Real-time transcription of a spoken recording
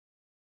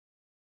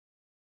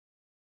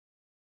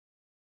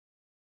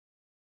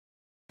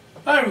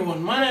Hi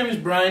everyone, my name is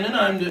Brian and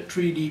I'm the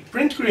 3D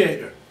print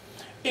creator.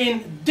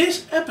 In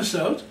this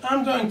episode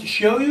I'm going to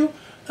show you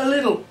a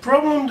little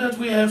problem that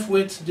we have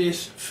with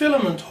this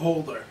filament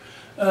holder.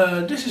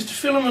 This is the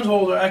filament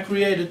holder I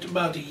created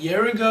about a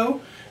year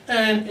ago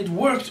and it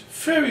worked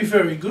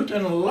very good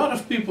and a lot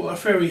of people are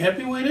very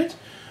happy with it.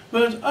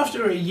 But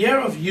after a year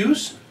of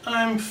use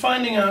I'm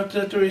finding out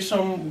that there is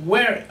some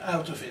wear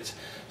out of it.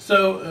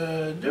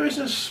 So there is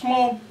a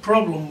small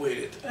problem with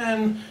it,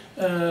 and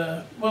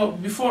well,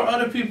 before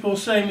other people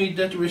say me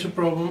that there is a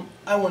problem,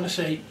 I want to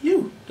say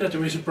you that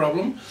there is a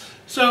problem.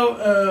 So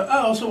I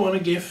also want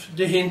to give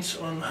the hints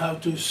on how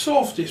to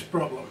solve this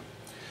problem.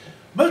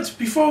 But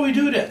before we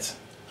do that,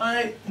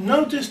 I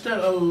noticed that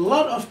a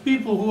lot of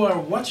people who are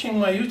watching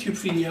my YouTube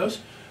videos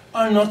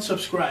are not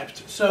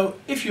subscribed. So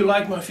if you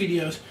like my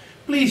videos,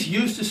 please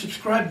use the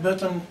subscribe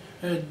button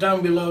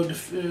down below the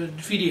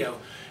video,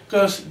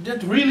 because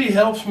that really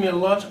helps me a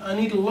lot. I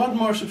need a lot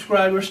more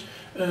subscribers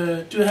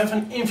to have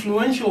an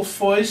influential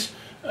voice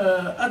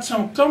at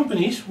some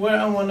companies where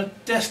I want to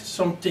test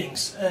some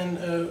things, and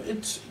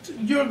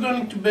you're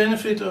going to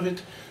benefit of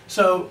it,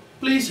 so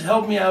please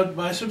help me out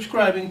by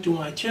subscribing to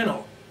my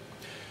channel.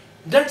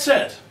 That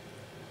said,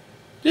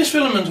 this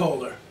filament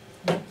holder,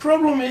 the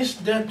problem is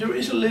that there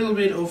is a little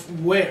bit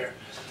of wear,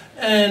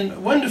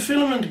 and when the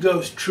filament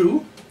goes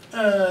through,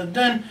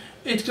 then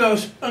it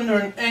goes under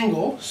an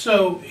angle.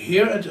 So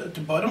here at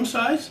the bottom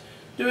side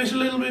there is a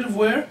little bit of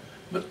wear,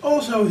 but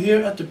also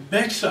here at the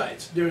back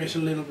side there is a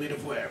little bit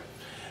of wear.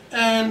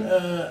 And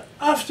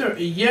after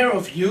a year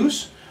of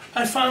use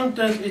I found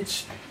that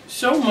it's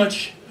so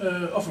much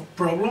of a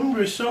problem,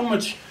 there is so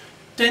much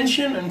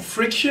tension and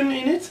friction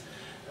in it,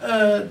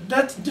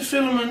 that the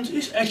filament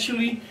is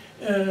actually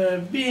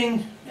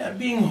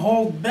being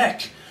hauled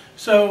back.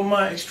 So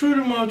my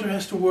extruder motor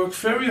has to work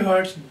very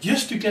hard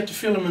just to get the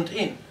filament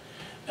in.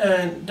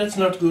 And that's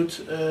not good.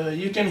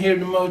 You can hear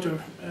the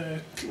motor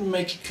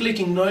make a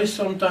clicking noise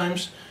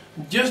sometimes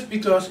just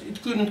because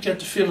it couldn't get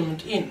the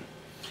filament in.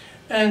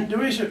 And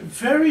there is a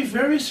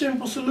very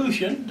simple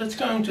solution that's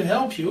going to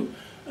help you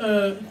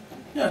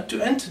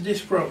to end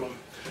this problem.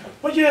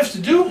 What you have to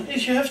do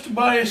is you have to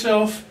buy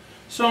yourself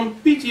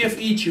some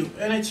PTFE tube,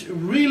 and it's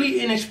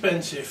really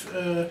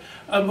inexpensive.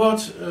 I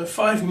bought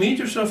 5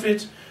 meters of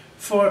it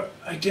for,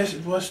 I guess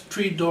it was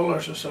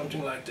 $3 or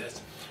something like that.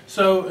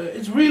 So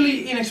it's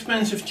really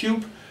inexpensive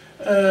tube.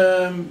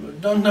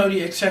 Don't know the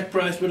exact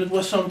price, but it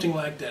was something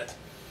like that.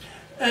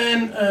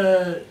 And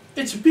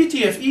it's a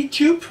PTFE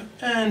tube,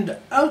 and the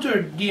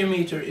outer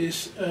diameter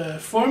is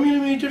 4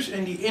 millimeters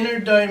and the inner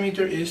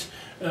diameter is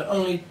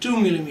only 2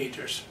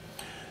 millimeters.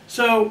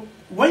 So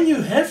when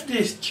you have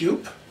this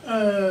tube,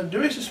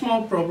 there is a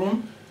small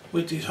problem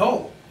with this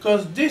hole,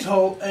 because this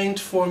hole ain't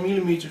 4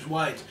 millimeters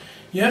wide.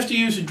 You have to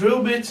use a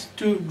drill bit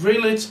to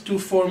drill it to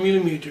 4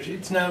 millimeters.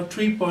 It's now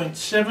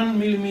 3.7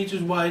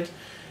 millimeters wide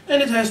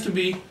and it has to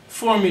be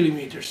 4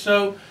 millimeters.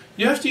 So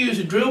you have to use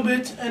a drill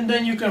bit and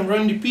then you can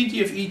run the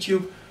PTFE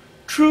tube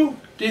through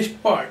this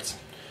part.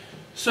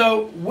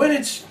 So when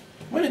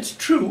it's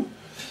through,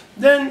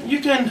 then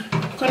you can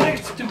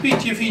connect the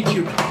PTFE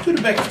tube to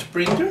the back of the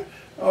printer,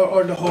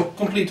 or the whole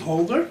complete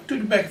holder to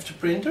the back of the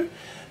printer,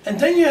 and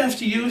then you have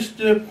to use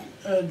the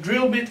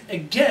drill bit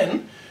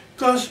again,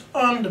 because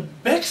on the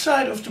back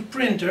side of the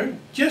printer,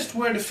 just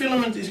where the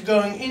filament is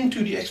going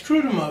into the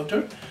extruder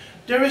motor,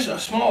 there is a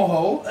small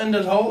hole, and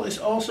that hole is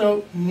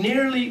also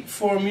nearly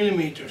 4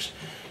 millimeters.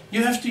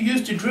 You have to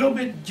use the drill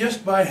bit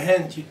just by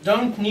hand. You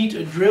don't need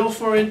a drill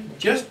for it,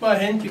 just by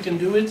hand you can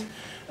do it.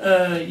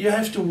 You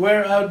have to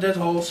wear out that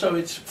hole so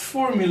it's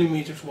 4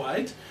 millimeters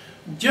wide,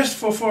 just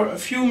for a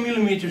few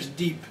millimeters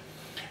deep.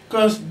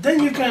 Because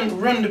then you can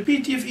run the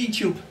PTFE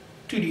tube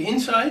to the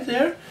inside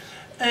there,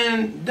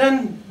 and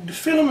then the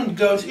filament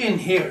goes in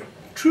here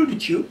through the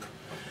tube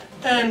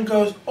and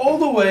goes all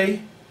the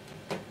way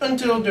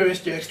until there is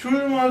the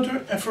extruder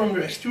motor, and from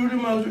the extruder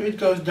motor it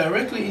goes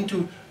directly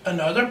into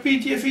another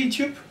PTFE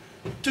tube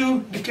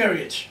to the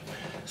carriage.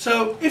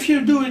 So if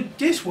you do it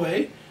this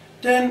way,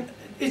 then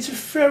it's a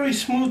very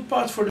smooth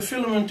path for the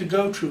filament to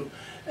go through,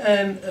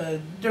 and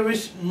there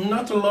is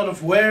not a lot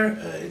of wear.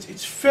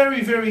 It's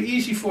very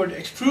easy for the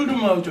extruder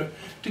motor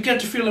to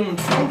get the filament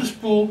from the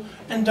spool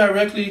and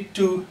directly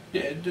to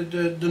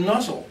the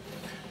nozzle.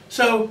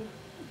 So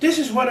this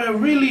is what I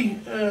really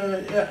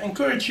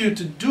encourage you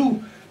to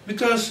do,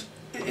 because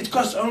it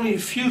costs only a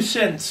few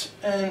cents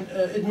and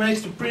it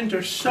makes the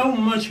printer so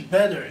much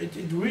better. It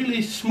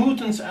really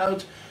smoothens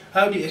out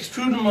how the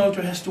extruder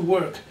motor has to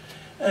work.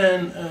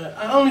 And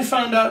I only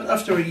found out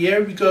after a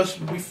year, because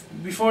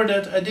before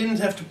that I didn't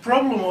have the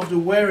problem of the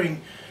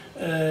wearing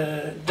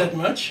that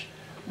much.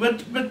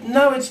 But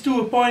now it's to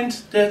a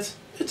point that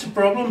it's a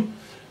problem.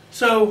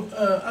 So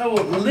I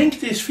will link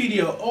this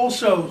video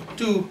also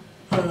to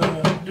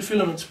the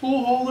filament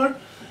spool holder,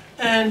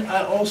 and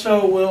I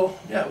also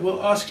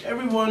will ask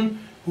everyone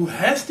who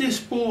has this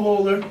spool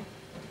holder,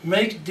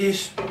 make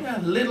this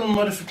little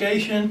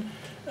modification,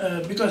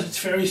 because it's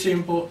very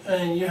simple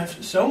and you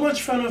have so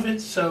much fun of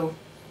it. So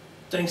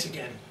thanks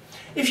again.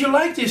 If you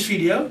like this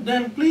video,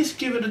 then please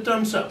give it a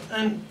thumbs up,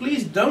 and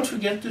please don't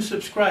forget to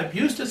subscribe.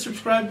 Use that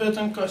subscribe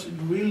button because it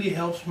really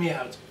helps me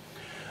out.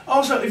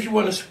 Also, if you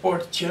want to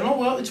support the channel,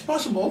 well, it's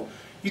possible.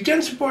 You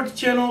can support the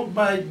channel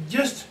by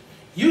just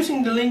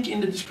using the link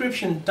in the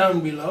description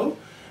down below,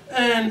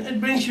 and it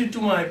brings you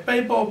to my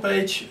PayPal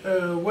page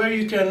where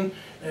you can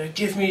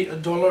give me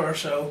 $1 or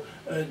so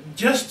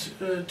just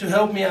to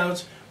help me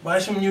out, buy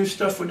some new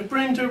stuff for the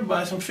printer,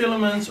 buy some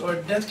filaments or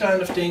that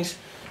kind of things,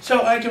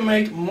 so I can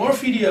make more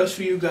videos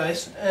for you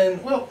guys,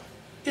 and well,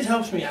 it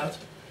helps me out.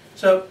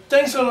 So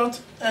thanks a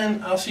lot,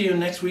 and I'll see you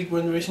next week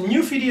when there is a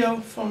new video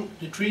from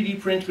the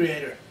 3D Print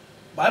Creator.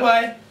 Bye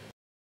bye!